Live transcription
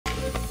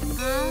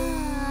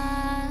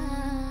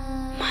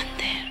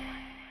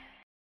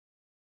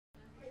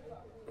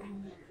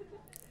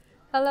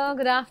Hello,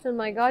 good afternoon,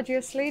 my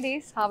gorgeous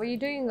ladies. How are you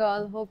doing,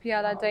 all? Hope you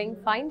all are doing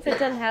fine,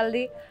 fit, and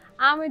healthy.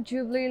 I'm at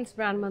Jubilee Hills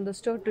Brand Mandir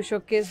store to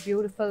showcase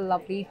beautiful,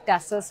 lovely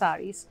Tusser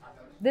sarees.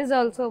 This is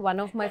also one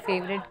of my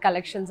favorite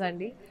collections,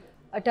 Andy.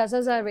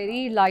 Tussers are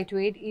very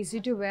lightweight, easy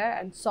to wear,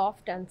 and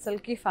soft and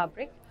silky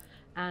fabric.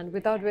 And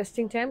without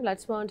wasting time,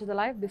 let's move on to the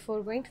live.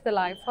 Before going to the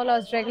live, follow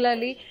us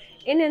regularly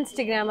in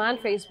Instagram and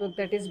Facebook,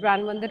 that is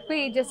Brand Mandir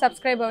page. Just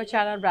subscribe our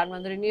channel Brand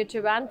Mandir in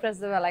YouTube and press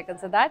the bell icon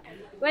so that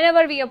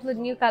whenever we upload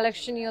new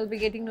collection, you'll be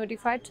getting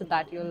notified so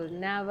that you'll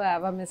never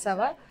ever miss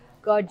our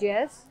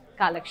gorgeous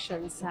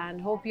collections.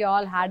 And hope you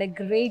all had a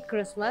great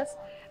Christmas.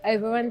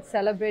 Everyone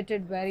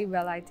celebrated very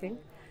well, I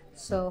think.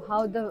 So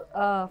how the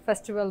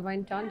festival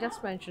went on,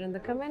 just mention in the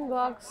comment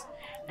box.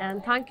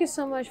 And thank you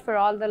so much for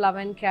all the love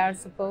and care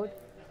support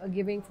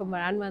giving for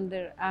Brand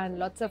Mandir and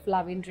lots of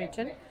love in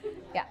return.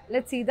 Yeah,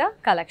 let's see the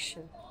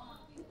collection.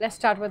 Let's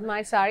start with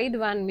my sari. The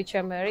one which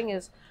I'm wearing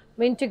is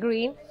mint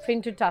green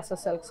printed tassel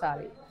silk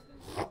sari.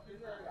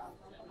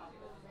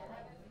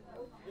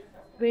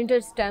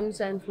 Printed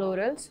stems and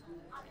florals.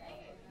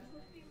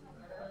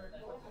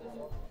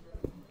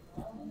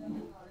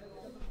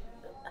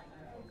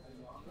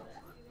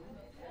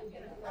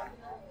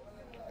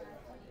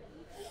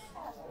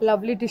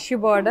 Lovely tissue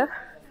border.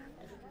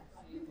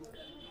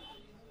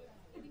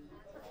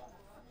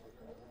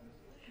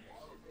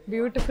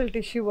 Beautiful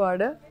tissue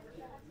border.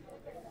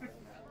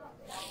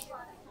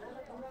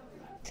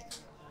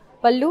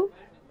 Pallu,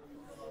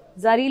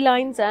 zari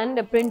lines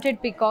and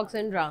printed peacocks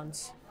and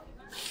rounds.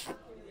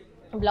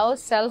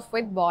 Blouse self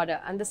with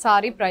border and the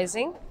sari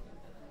pricing.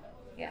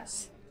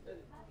 Yes.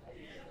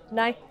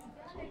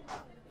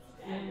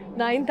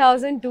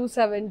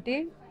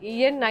 9,270.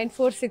 EN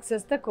 946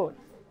 is the code.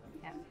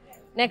 Yeah.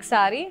 Next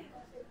sari.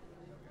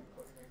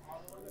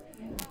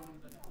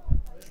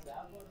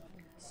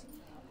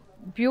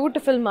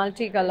 Beautiful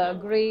multicolor,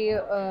 grey,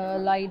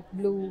 light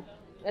blue,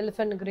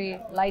 elephant grey,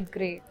 light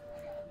grey,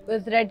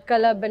 with red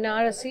color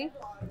Banarasi.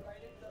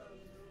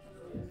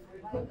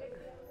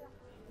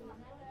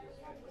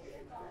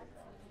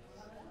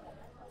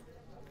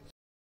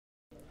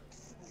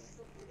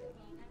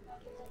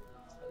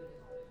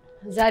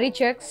 Zari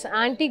checks,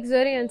 antique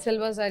zari and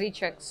silver zari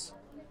checks.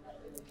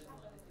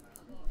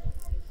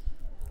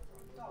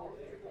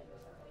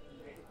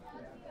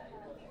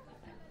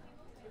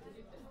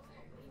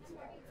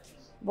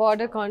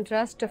 Border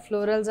contrast to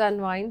florals and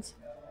vines,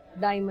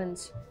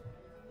 diamonds.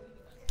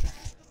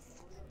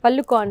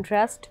 Pallu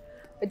contrast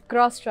with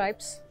cross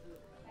stripes.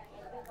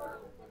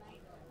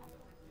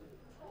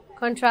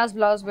 Contrast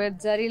blouse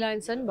with zari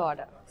lines and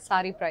border.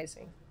 Sari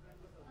pricing.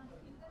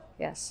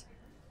 Yes,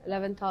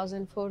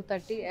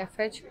 11,430.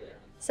 FH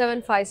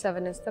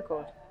 757 is the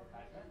code.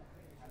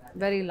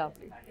 Very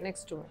lovely.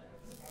 Next one.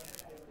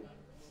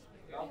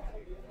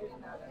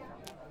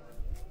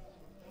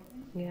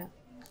 Yeah.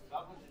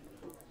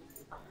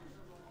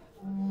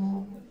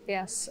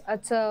 Yes,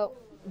 it's a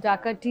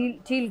darker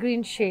teal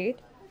green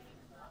shade.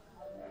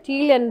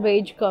 Teal and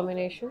beige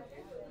combination.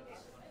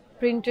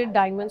 Printed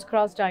diamonds,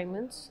 cross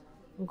diamonds.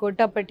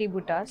 Gota patti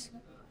buttas.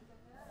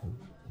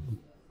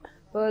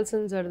 Pearls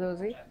and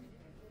zardozi.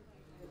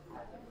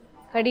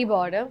 Kadi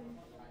border.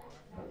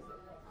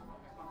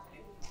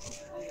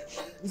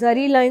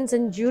 Zari lines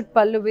and jute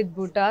pallu with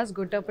buttas,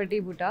 gota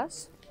patti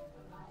buttas.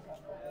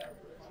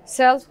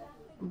 Self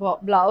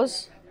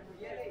blouse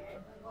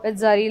with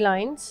zari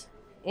lines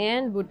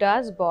and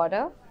buttas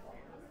border.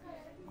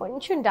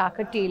 Koncham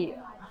darker teal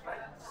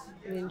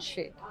green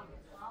shade.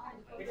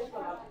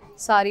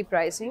 Sari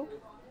pricing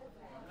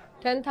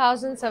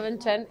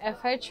 10,710.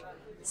 FH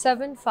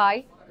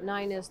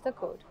 759 is the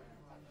code.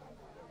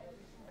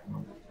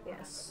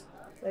 Yes,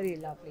 very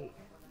lovely.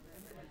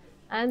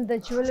 And the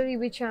jewelry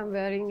which I am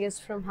wearing is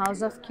from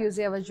House of QZ,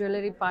 our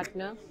jewelry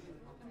partner.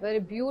 Very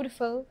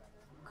beautiful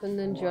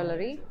Kundan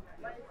jewelry.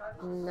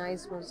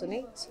 Nice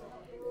mozzarella.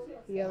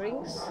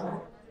 Earrings.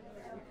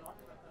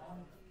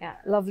 Yeah,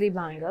 lovely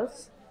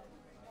bangles.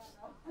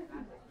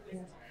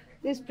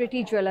 This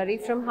pretty jewelry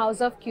from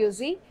House of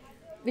QZ,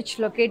 which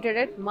located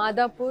at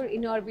Madhapur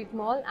in Orbit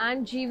Mall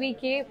and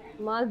GVK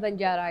Mall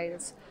Banjara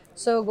Hills.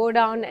 So go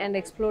down and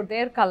explore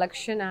their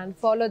collection and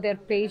follow their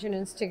page on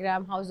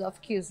Instagram, House of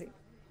QZ.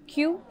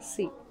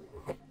 QC.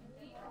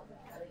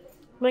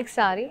 Next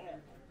sari.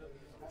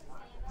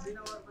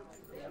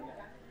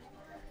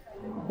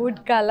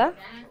 Wood color.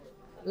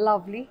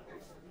 Lovely.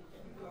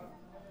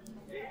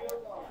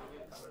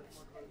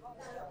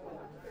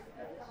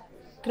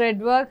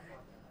 Threadwork.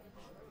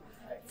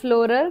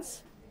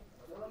 Florals.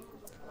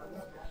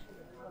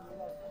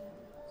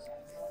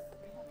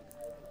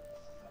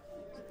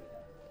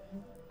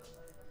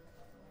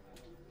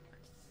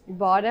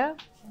 Border.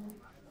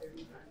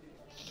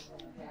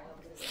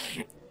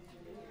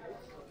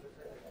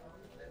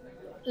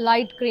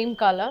 Light cream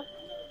color.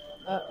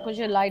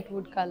 కొంచెం light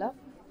wood color.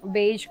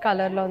 Beige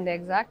color lo undi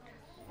exact.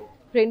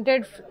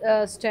 Printed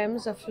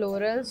stems of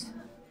florals.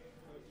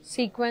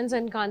 Sequence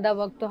and kanda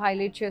work to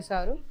highlight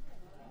చేశారు.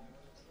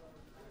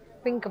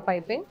 Pink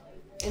piping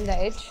in the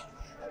edge.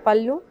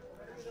 Pallu.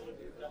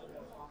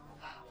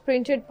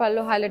 Printed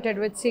pallu highlighted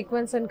with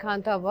sequins and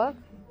kanta work.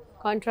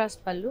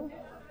 Contrast pallu.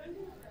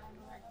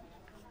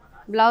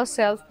 Blouse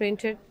self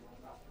printed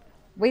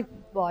with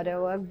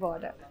border work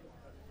border.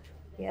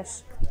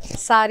 Yes.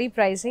 Sari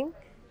pricing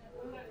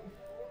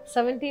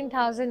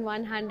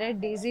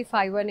 17,100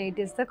 DZ518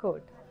 is the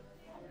code.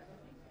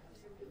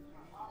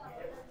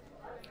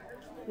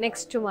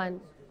 Next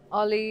one,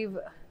 olive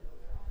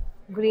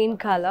green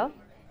color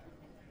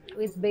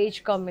with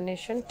beige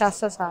combination,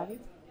 Tusser saree.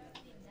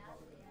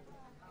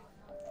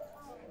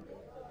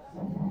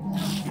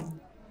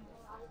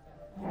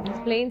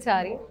 Plain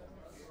saree.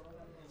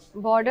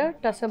 Border,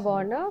 Tusser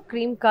border,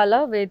 cream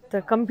color with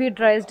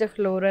computerized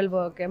floral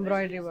work,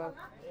 embroidery work,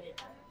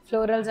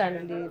 florals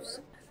and leaves.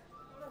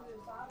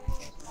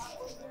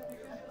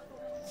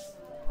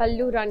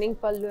 Pallu, running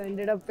pallu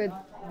ended up with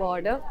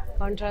border,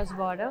 contrast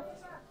border.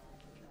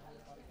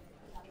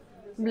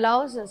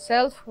 Blouse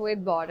self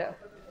with border.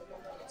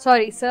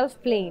 Sorry,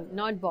 self plain,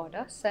 not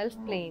border, self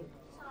plain.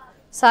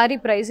 Sari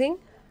pricing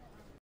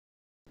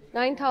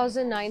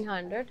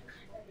 9,900.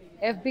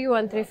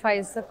 FB135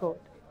 is the code.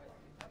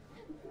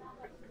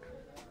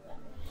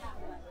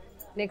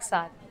 Next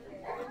sari.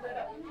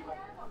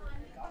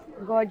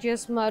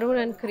 Gorgeous maroon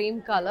and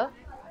cream color.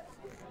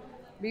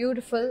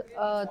 Beautiful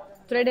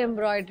thread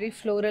embroidery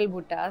floral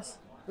buttas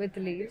with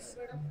leaves.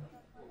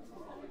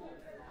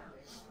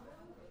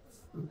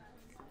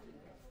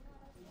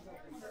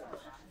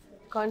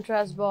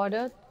 Contrast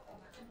border,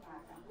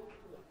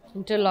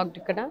 interlocked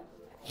ikkada.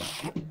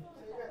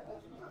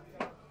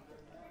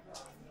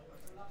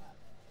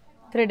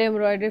 Thread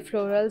embroidery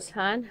florals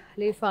and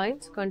leaf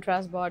vines,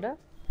 contrast border.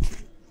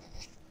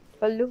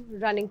 Pallu,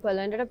 running pallu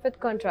ended up with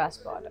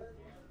contrast border.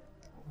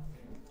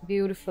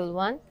 Beautiful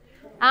one.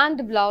 And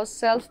the blouse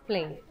self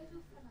plain.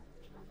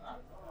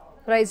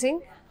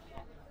 Pricing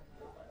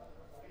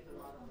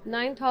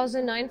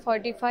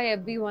 9,945.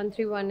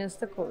 FB131 is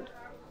the code.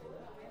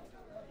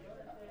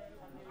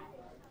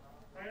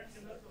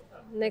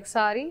 Next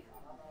sari.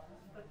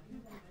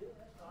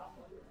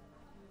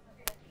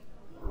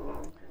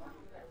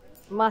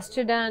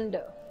 Mustard and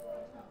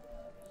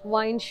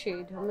wine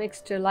shade,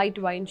 mixed light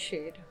wine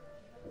shade.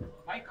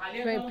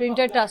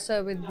 Printed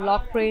tussar with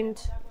block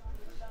print,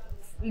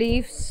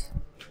 leaves,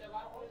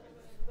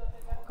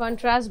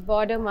 contrast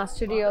border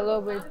mustard yellow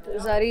with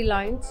zari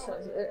lines,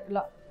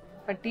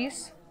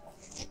 patties.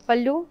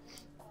 Pallu,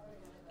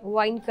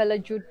 wine color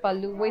jute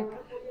pallu with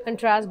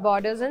contrast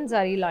borders and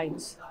zari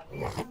lines.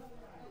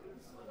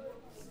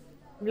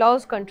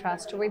 Blouse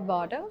contrast with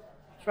border.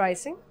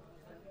 Pricing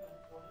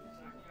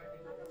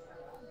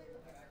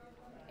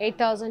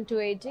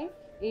 8,280.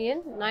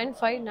 EN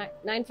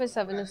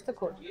 957 is the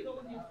code.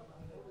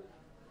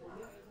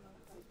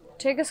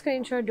 Take a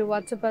screenshot, do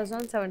WhatsApp us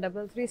on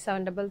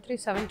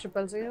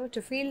 733-733-7000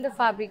 to feel the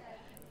fabric,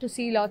 to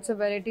see lots of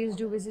varieties.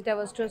 Do visit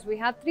our stores. We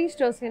have 3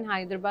 stores in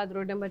Hyderabad,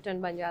 road number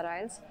 10 Banjara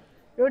Hills,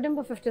 road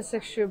number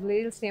 56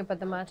 Jubilee Hills near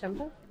Padma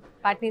Temple,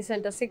 Patni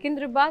Center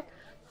Secunderabad,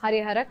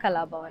 Harihara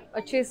Kalabhavan.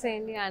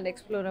 Vacheseyandi and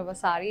explore our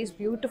sarees.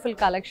 Beautiful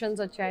collections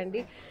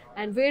vachayandi,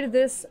 and wear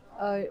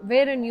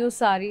a new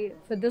saree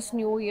for this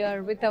new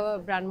year with our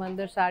brand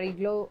Mandir Saree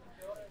glow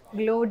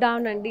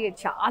down andi.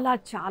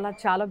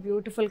 Chala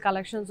beautiful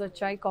collections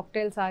vachayi,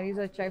 cocktail sarees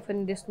vachayi for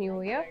this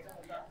new year,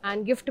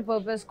 and gift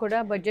purpose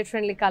kuda budget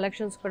friendly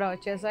collections kuda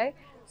vachesayi.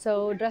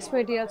 So dress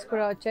materials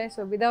kuda vachayi.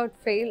 So without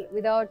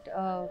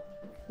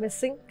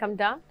missing, come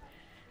down.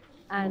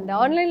 And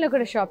online lo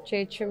kuda shop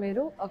cheyochu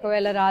meeru.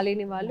 Okavela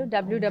ralini vallu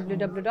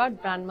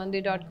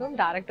www.brandmandir.com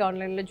direct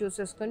online lo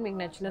చూసేసుకొని మీకు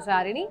నచ్చిన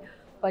సారీని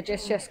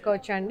purchase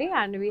చేసుకోవచ్చండి.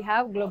 And we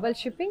have global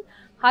shipping.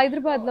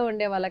 హైదరాబాద్లో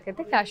ఉండే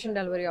వాళ్ళకైతే cash on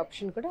delivery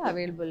option కూడా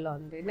అవైలబుల్లో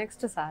ఉంది.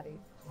 Next sorry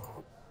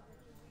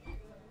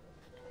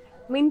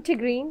mint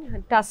green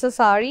tussar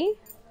sorry.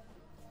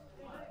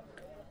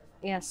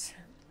 Yes,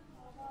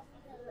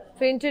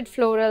 printed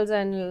florals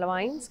and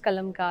lines,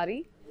 Kalamkari.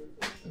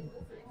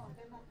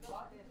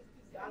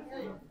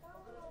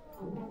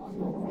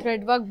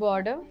 Thread work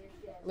border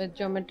with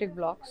geometric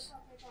blocks.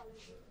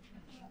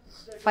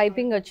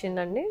 Piping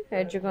వచ్చిందండి,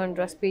 ఎడ్జ్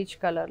కాంట్రాస్ట్ పీచ్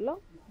కలర్లో.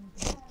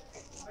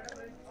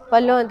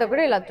 పళ్ళు అంతా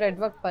కూడా ఇలా థ్రెడ్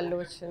వర్క్ పళ్ళు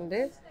వచ్చింది,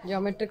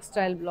 geometric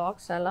style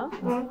blocks అలా.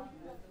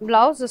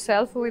 Blouse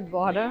self with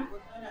border,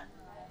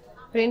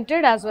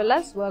 printed as well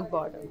as work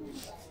border.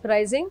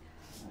 Pricing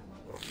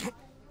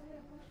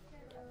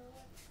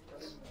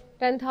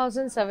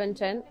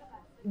 10,710.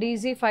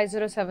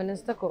 DZ507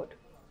 is the code.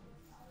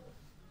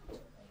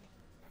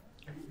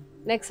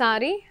 Next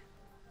saree,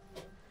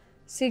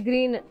 sea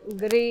green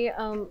blue,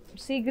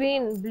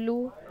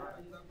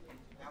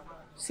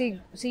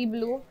 sea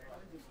blue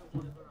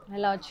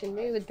ala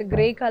vachindi with the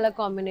grey color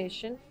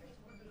combination.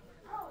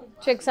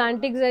 Checks,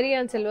 antique zari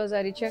and silver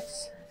zari checks.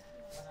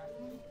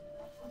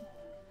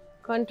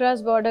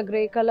 Contrast border,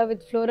 grey color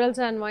with florals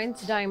and vines,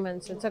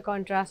 diamonds. It's a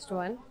contrast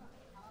one.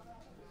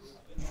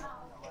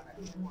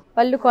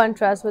 Pallu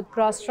contrast with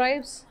cross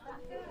stripes.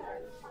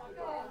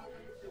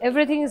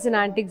 Everything is in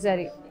antique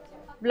zari.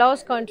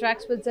 Blouse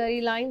contracts with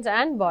zari lines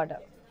and border.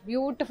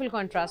 Beautiful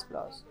contrast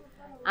blouse.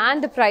 And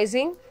the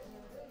pricing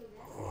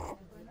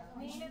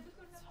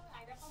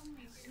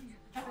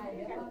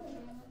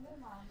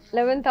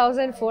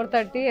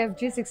 11,430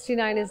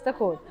 FG69 is the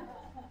code.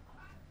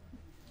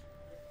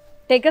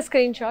 Take a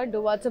screenshot. Do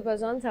WhatsApp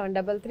us on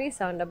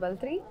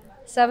 733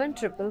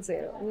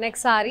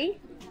 Next saree,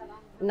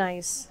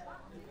 nice.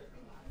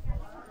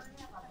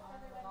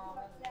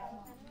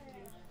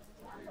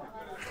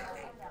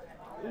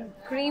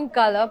 Cream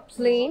color,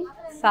 plain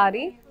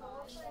saree.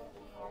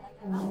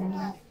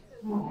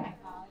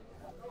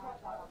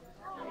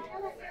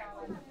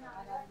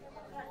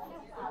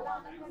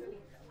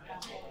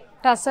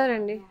 Tusser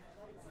andi.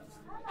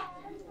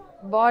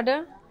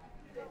 Border,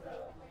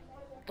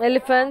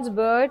 elephants,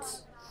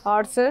 birds,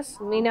 horses,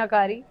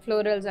 meenakari,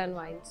 florals and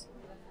vines.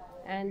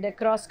 And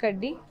cross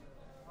kaddi.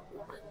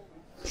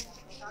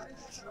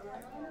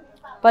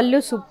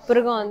 Pallu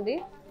super ga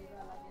undi.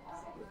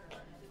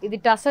 Idi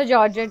Tusser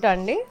Georgette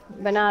andi.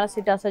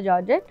 Banarasi Tusser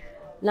Georgette.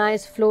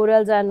 Nice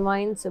florals and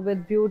vines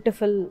with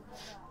beautiful.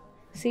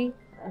 See?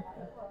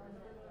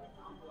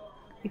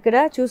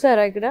 Ikkada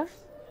chusara ikkada.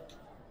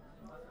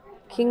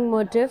 King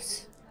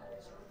motifs,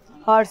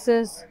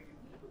 horses,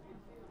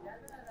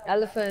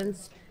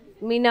 elephants,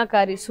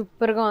 meenakari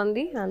super ga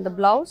undi, and the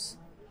blouse,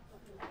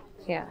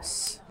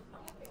 yes,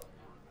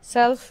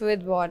 self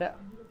with border.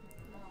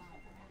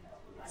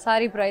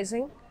 Saree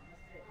pricing,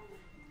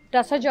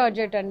 Tusser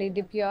Georgette andi,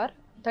 the pure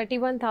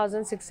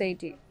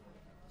 31,680.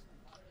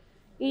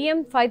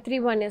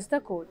 EM531 is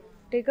the code.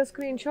 Take a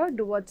screenshot.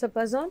 Do WhatsApp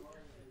us on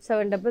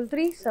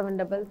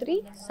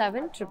 733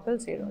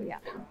 Yeah.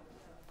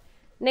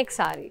 Next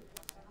saree.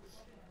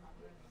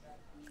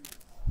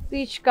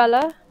 Peach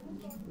color,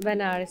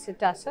 Banarasi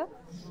Tusser.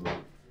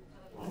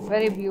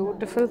 Very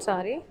beautiful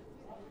saree.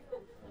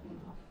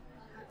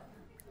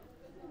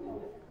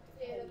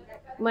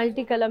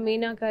 Multicolor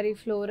meenakari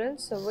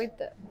florals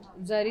with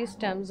zari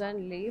stems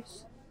and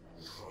leaves.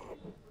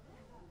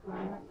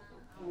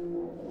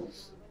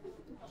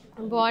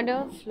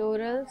 Border,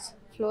 florals,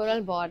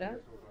 floral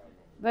border.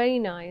 Very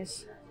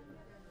nice.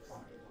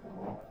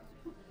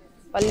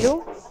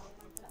 Pallu,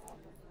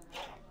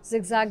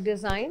 zigzag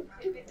design.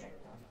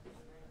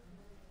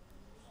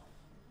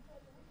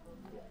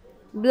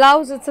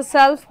 Blouse, it's a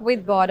self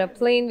with border,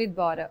 plain with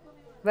border.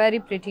 Very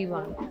pretty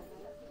one.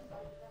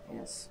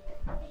 Yes.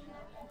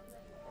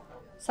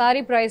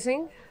 Saree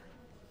pricing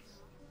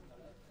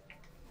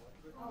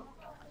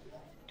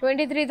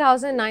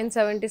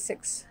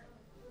 23,976.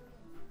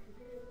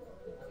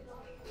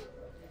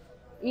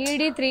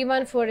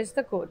 ED314 is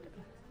the code.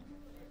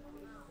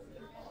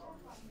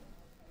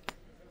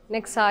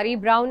 Next saree,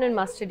 brown and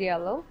mustard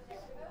yellow.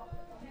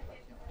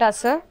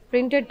 Tusser,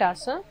 printed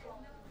Tusser.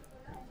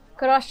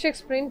 Cross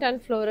checks print and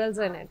florals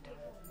in it.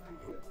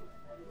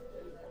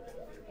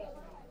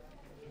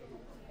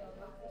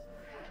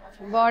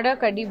 Border,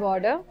 kaddi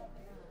border.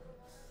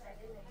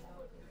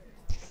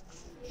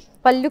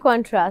 Pallu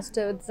contrast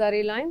with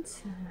zari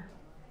lines.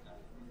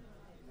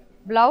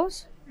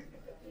 Blouse,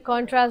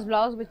 contrast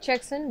blouse with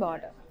checks and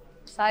border.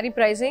 Saree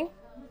pricing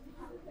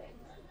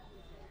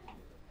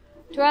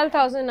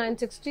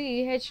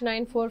 12,960.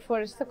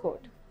 EH944 is the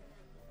code.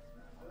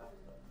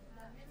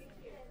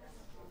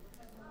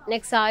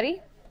 Next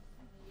saree,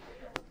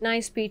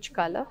 nice peach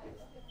color,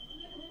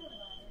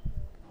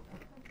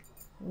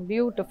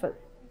 beautiful.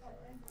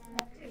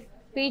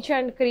 Peach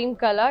and cream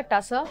color,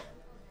 Tusser.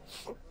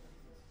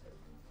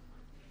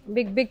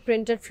 Big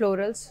printed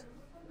florals,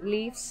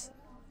 leaves.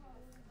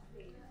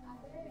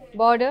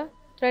 Border,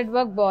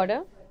 threadwork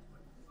border.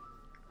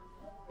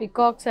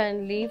 Peacocks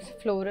and leaves,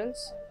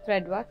 florals,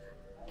 threadwork.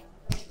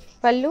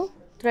 Pallu,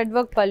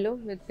 threadwork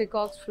pallu with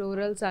peacocks,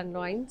 florals and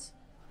vines.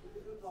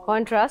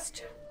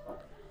 Contrast.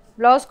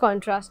 Blouse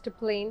contrast,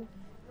 plain.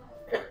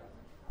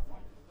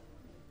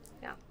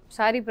 Yeah.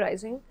 Saree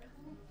pricing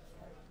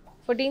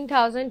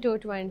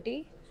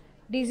 14,220.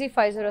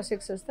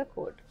 DZ506 is the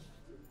code.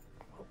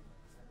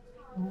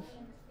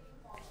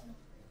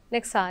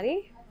 Next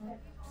saree.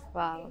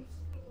 Wow.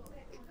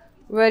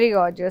 Very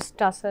gorgeous.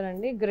 Tusser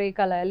and grey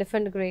color,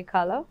 elephant grey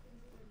color.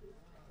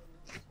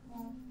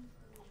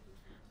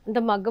 And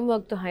the maggam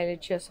work to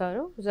highlight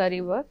chesaru.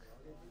 Zari work.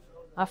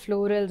 A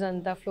florals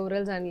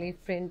and leaf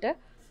print.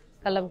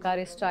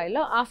 Kalamkari style.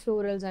 A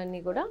florals and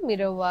kuda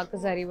mirror work,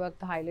 zari work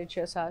to highlight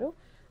chesaru.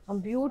 A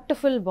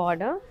beautiful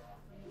border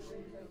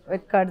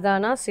with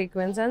kardana,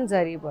 sequins and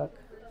zari work.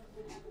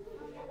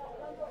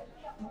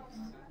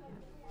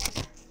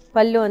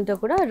 Pallu anta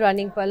kuda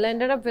running pallu,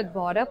 ended up with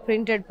border,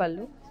 printed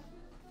pallu.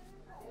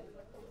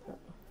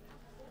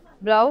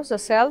 Blouse, a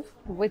self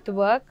with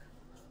work,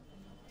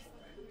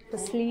 the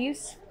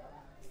sleeves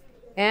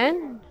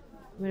and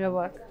mirror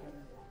work.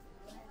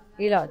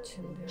 Ila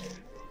ochindi.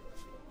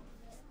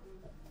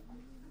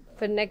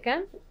 For neck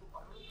and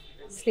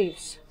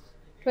sleeves.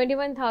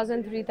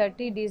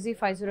 21,330.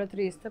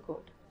 DZ503 is the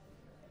code.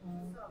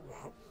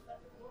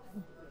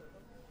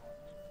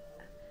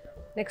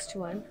 Next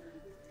one,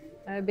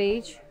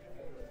 beige,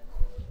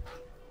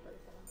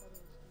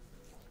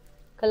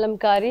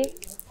 kalamkari,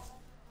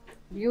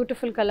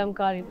 beautiful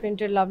kalamkari,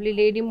 printed lovely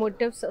lady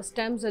motifs,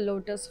 stems,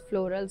 lotus,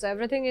 florals.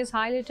 Everything is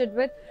highlighted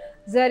with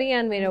zari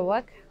and mirror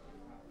work.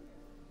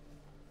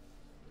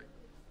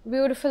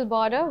 Beautiful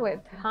border with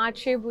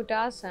heart-shaped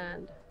buttas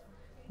and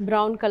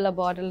brown color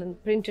border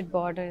and printed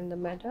border in the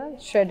middle,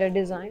 shredded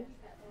design.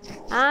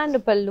 And a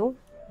pallu,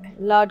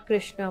 Lord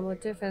Krishna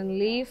motif and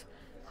leaf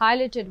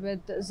highlighted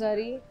with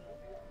zari.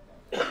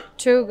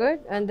 Too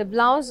good. And the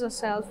blouse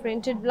itself,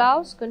 printed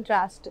blouse,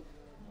 contrast.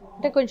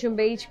 అంటే కొంచెం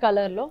beige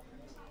కలర్లో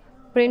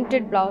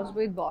printed blouse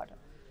with border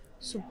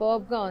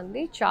సూపర్బ్గా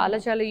ఉంది. చాలా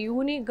చాలా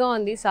యూనిక్గా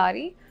ఉంది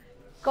sorry.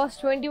 Cost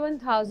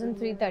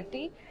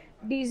 21,330.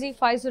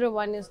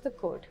 DZ501 is the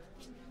code.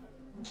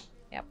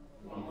 Yep.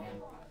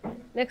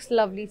 Next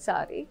lovely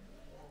saree.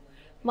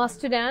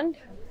 Mustard and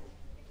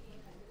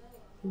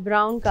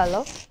brown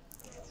color.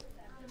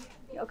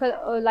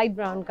 Light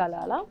brown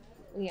color. La?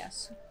 Yes.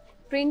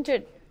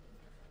 Printed.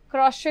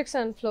 Cross checks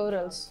and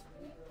florals.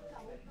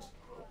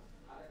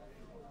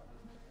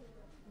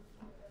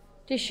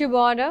 Tissue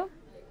border.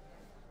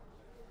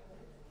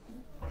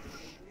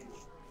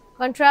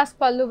 Contrast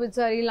pallu with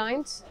zari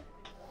lines.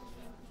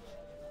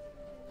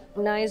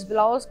 Nice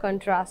blouse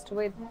contrast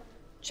with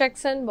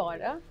checks and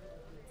border.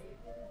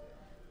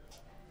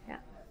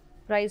 Yeah.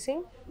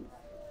 Pricing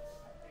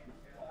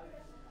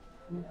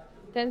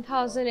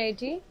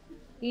 10,080.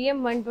 EM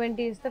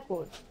 120 is the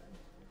code.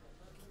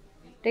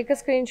 Take a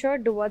screenshot,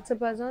 do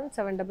WhatsApp us on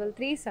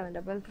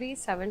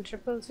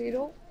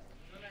 733-733-7000.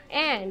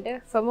 And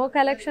for more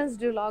collections,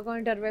 do log on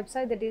to our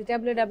website, that is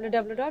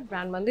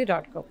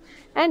www.brandmandir.com.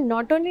 And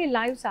not only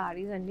live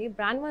sarees,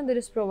 Brand Mandir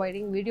is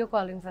providing video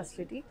calling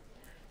facility.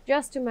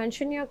 Just to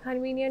mention your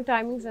convenient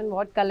timings and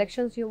what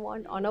collections you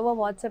want on our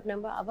WhatsApp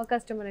number, our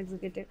customer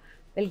executive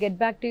will get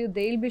back to you.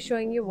 They'll be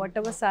showing you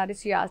whatever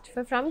sarees you asked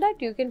for. From that,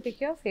 you can pick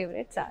your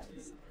favorite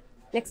sarees.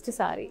 Next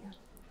saree.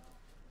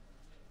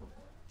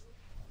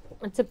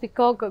 It's a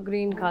peacock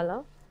green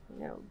color.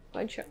 Yeah,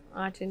 bunch of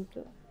art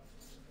into.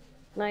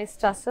 Nice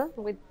tusser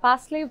with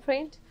parsley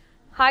print,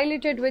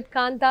 highlighted with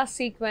kanta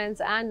sequence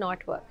and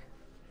knot work.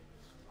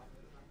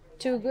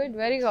 Too good,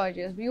 very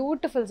gorgeous,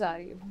 beautiful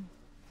saree.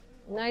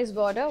 Nice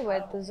border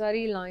with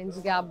zari lines,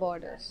 gap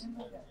borders.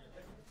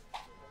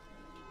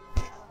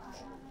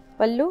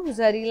 Pallu,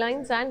 zari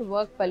lines and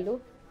work pallu.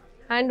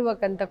 Hand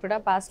work anta kuda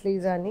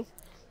pasleys ani.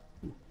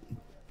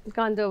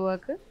 Kanta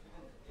work.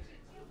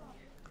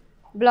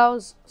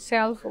 Blouse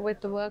self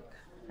with work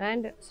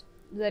and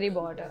zari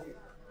border.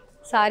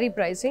 Saree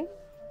pricing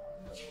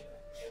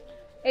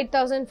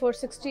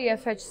 8,460.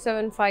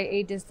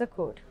 FH758 is the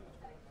code.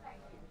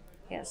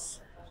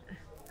 Yes.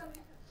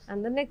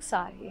 And the next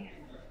saree.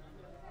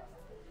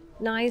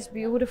 Nice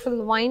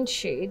beautiful wine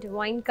shade,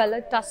 wine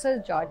color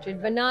Tusser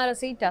Georgette,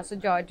 Banarasi Tusser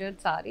Georgette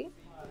saree.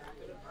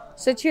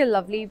 Such a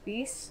lovely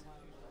piece.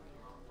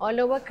 All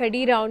over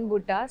khadi round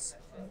buttas.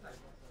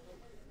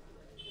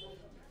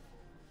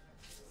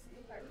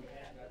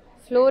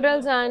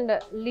 Florals and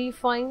leaf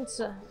vines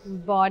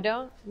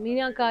border,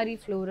 meenakari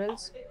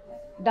florals,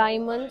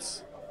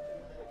 diamonds.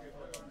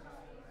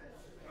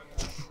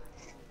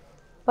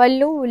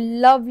 Pallu,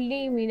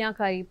 lovely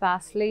meenakari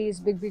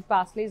pasleys, big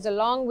pasleys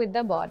along with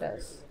the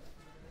borders.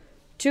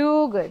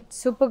 Too good,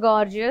 super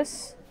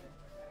gorgeous.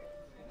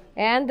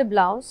 And the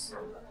blouse.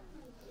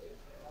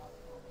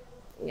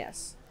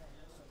 Yes.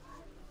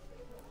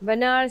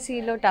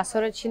 Banarasi lo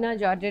Tusser ochina,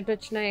 Georgette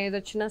ochina,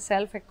 edochina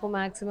self ekku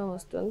maximum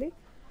vastundi.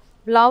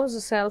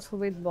 Blouse self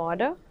with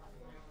border.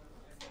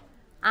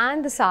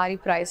 And the saree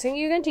pricing,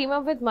 you can team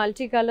up with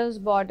multicolors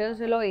borders.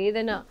 Hello,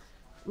 edana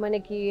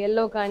manaki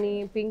yellow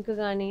kani, pink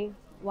kani,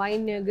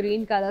 wine,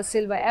 green color,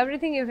 silver,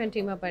 everything you can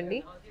team up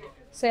andi.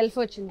 Self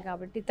ochindi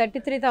kabatti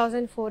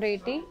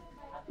 33,480.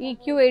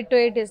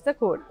 EQ828 is the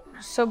code.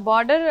 So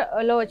border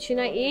lo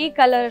ochina ee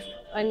color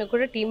ayina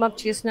kuda team up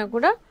chesina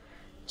kuda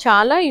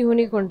chala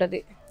unique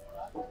untadi.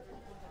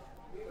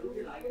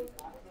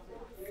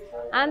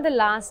 And the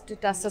last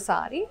Tusser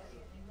saree.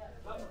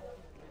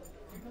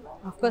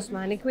 Of course,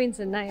 mannequins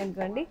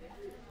unnayandi.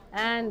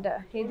 And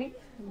idi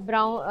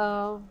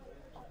brown,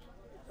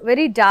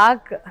 very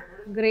dark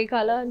grey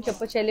color and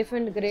cheppochu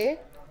elephant grey.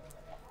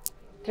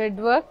 Thread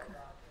work,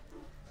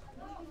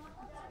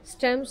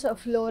 stems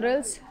of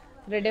florals,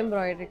 thread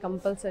embroidery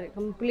compulsory,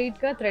 complete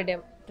ka thread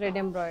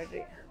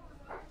embroidery.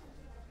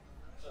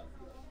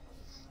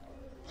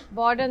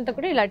 Border anta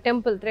kuda ila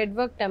temple, thread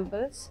work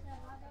temples.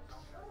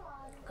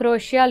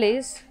 Crochet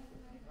lace,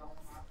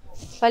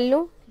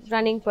 pallu,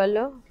 running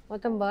pallu,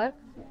 motham work,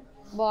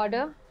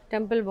 border,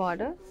 temple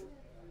border.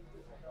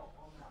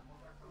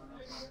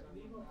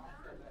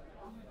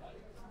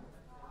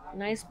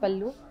 Nice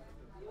pallu.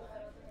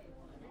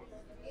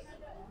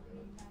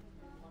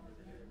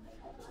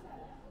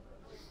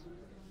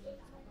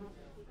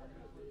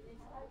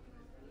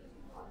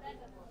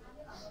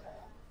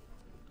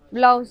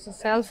 Blouse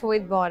self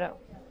with border.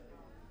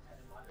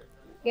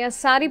 Yes,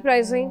 saree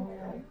pricing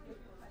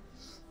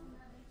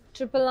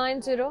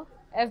 990.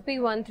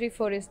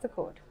 FB134 is the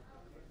code.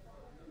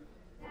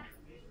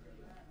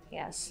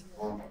 Yes.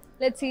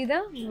 Let's see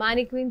the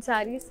mannequin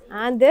sarees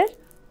and their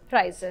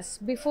prices.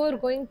 Before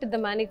going to the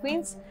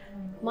mannequins,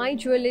 my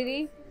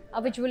jewelry,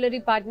 our jewelry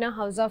partner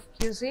House of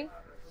QC.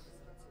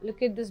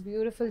 Look at this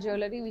beautiful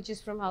jewelry which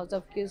is from House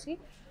of QC.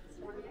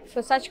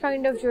 For such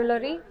kind of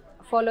jewelry,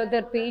 follow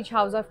their page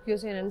House of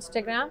Cuisine on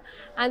Instagram,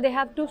 and they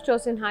have 2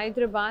 stores in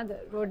Hyderabad,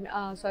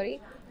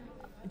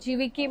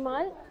 GVK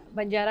Mall,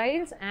 Banjara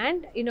Hills, and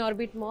in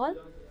Orbit Mall.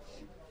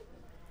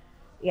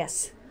 Yes.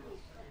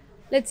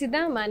 Let's see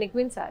the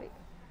mannequin saree.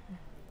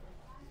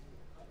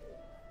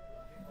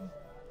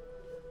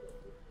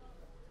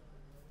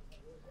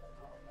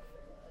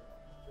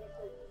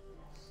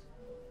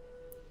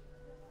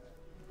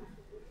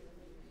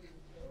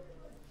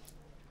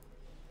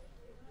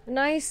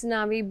 Nice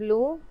navy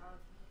blue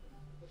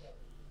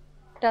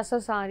Tusser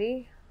saree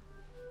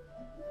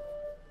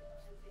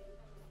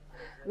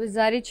with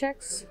zari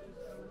checks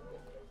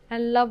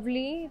and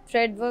lovely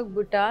threadwork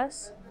buttas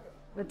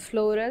with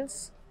florals,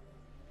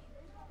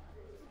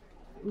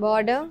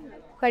 border,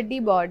 kaddi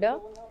border,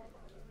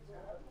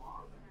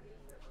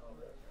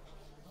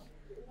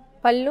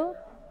 pallu,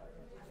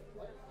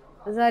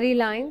 zari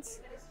lines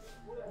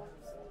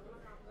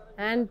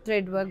and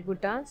threadwork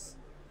buttas.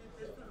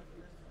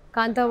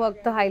 Kanta work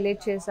తో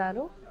highlight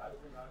చేశారు.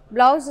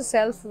 Blouse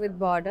self with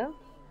border.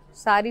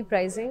 Sorry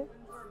pricing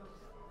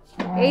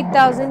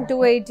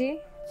 8,280.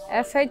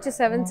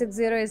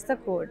 FH760 is the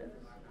code.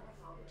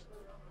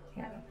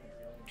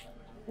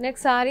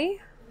 Next saree,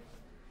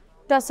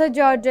 Tusser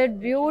Georgette,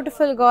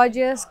 beautiful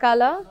gorgeous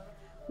color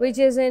which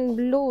is in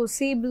blue,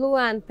 sea blue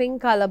and pink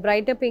color,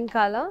 brighter pink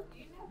color.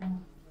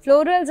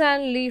 Florals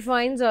and leaf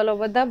vines all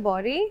over the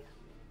body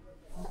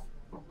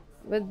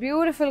with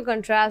beautiful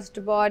contrast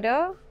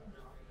border.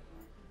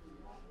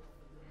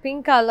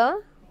 Pink color,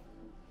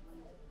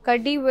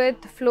 kaddi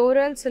with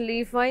florals,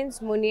 leaf vines,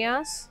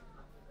 munias.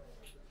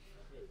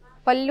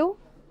 Pallu,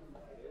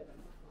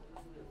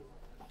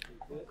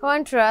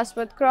 contrast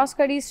with cross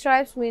kaddi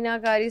stripes,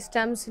 meenakari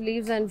stems,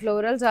 leaves and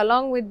florals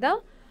along with the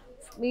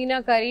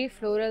meenakari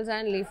florals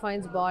and leaf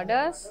vines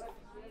borders.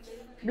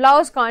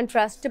 Blouse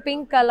contrast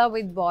pink color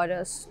with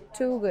borders.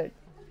 Too good.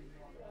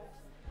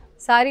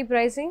 Saree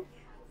pricing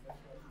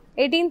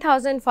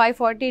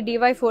 18,540.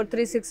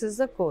 DY436 is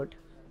the code.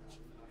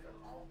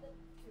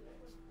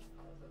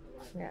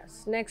 Yes,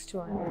 next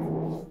one.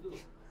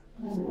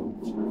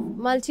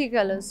 Multi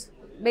colors.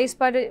 Base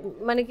part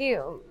మనకి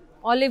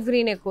olive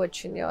green ఎక్కువ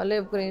వచ్చింది.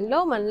 Olive గ్రీన్లో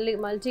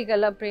multi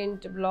colour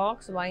print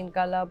blocks, wine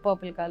colour,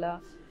 purple colour,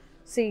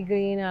 sea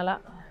green, అలా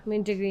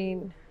mint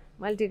green,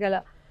 multi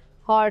colour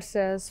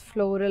horses,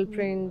 floral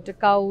print,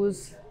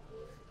 cows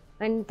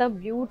అంతా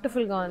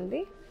బ్యూటిఫుల్గా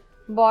ఉంది.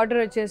 Border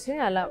వచ్చేసి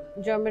అలా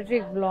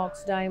geometric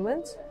blocks,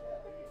 diamonds,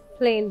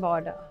 plain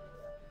border.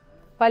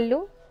 పళ్ళు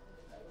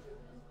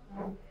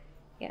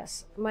yes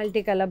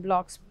multi colour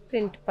blocks,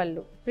 print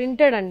పళ్ళు,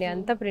 ప్రింటెడ్ అండి,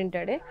 అంతా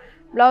ప్రింటెడే.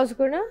 బ్లౌజ్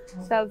కూడా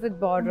సెల్ఫ్ విత్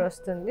బార్డర్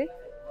వస్తుంది,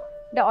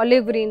 అంటే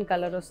ఆలివ్ గ్రీన్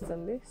కలర్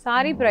వస్తుంది.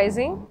 Sorry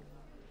pricing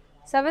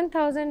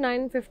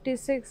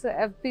 7,956.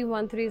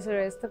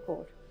 FP130 is the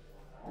code.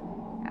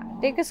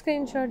 Take a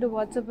screenshot to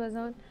WhatsApp us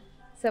on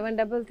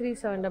 733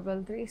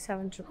 733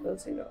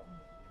 7000.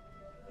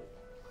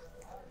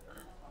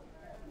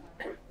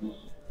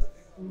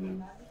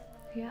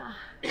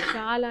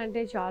 చాలా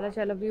అంటే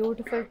చాలా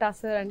బ్యూటిఫుల్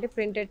టసర్ అంటే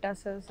ప్రింటెడ్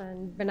టసర్స్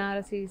అండ్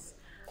బెనారసీస్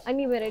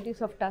అన్ని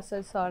వెరైటీస్ ఆఫ్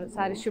టసర్స్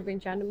సారీస్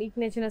చూపించాను. మీకు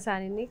నచ్చిన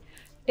శారీని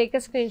take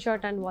a screen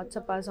shot and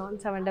WhatsApp us on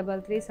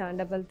 733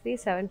 733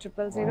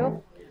 7000.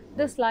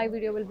 This live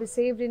video will be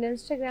saved in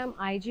Instagram,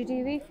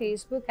 IGTV,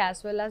 Facebook as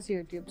well as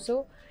YouTube. So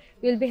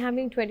you'll be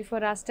having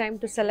 24 hours time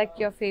to select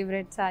your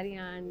favorite saree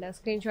and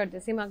screenshot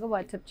చేసి మాకు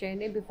WhatsApp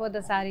చేయండి before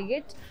the saree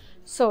gets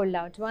sold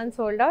out. Once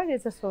sold out,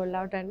 it's a sold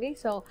out అండి.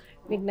 So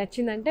మీకు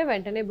నచ్చిందంటే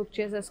వెంటనే book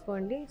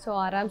చేసేసుకోండి. So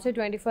ఆరామ్సే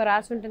 24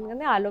 hours ఉంటుంది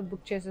కదా, ఆలోపు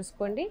బుక్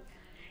చేసేసుకోండి.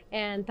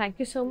 And thank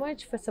you so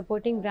much for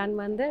supporting brand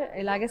Mandir.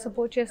 ఇలాగే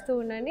సపోర్ట్ చేస్తూ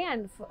ఉండండి.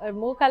 And for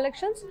more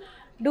collections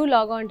do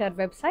log on to our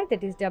website,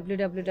 that is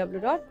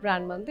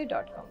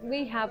www.brandmandir.com. We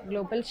have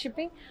global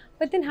shipping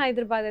within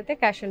Hyderabad అయితే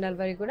cash on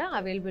delivery కూడా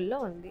అవైలబుల్లో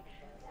ఉంది.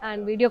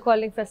 And video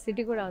calling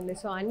facility కూడా ఉంది.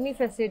 So అన్ని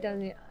ఫెసిలిటీ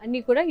అన్నీ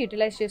కూడా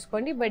యూటిలైజ్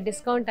చేసుకోండి. బట్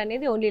డిస్కౌంట్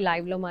అనేది ఓన్లీ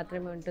లైవ్లో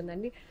మాత్రమే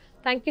ఉంటుందండి.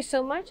 Thank you so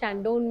much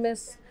and don't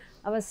miss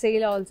our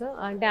sale also.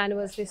 అంటే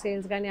యానివర్సరీ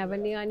సేల్స్ కానీ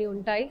అవన్నీ కానీ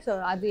ఉంటాయి. సో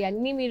అది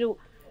అన్నీ మీరు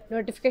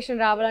నోటిఫికేషన్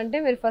రావాలంటే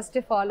మీరు ఫస్ట్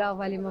ఫాలో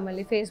అవ్వాలి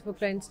మమ్మల్ని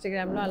ఫేస్బుక్లో,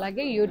 ఇన్స్టాగ్రామ్లో,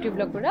 అలాగే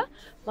యూట్యూబ్లో కూడా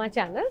మా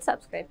ఛానల్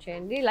సబ్స్క్రైబ్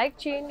చేయండి, లైక్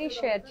చేయండి,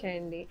 షేర్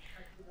చేయండి.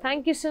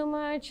 Thank you so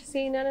much. See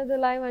you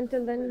another live.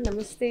 Until then,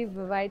 నమస్తే,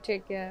 by,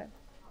 take care.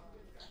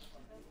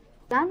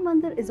 Brand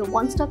Mandir is a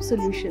one-stop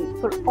solution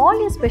for all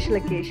your special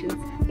occasions.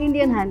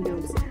 Indian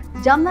handlooms,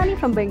 Jamnani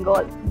from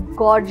Bengal,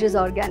 gorgeous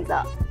organza,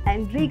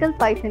 and regal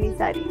Paithani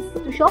sarees.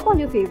 To shop all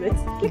your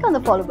favorites, click on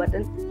the follow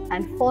button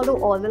and follow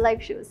all the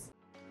live shows.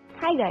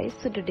 Hi guys,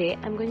 so today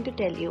I'm going to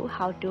tell you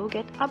how to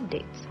get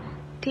updates.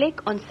 Click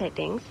on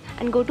settings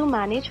and go to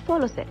manage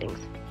follow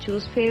settings.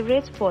 Choose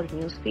favorites for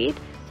newsfeed,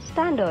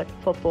 standard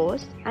for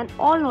posts, and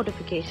all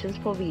notifications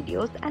for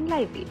videos and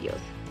live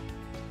videos.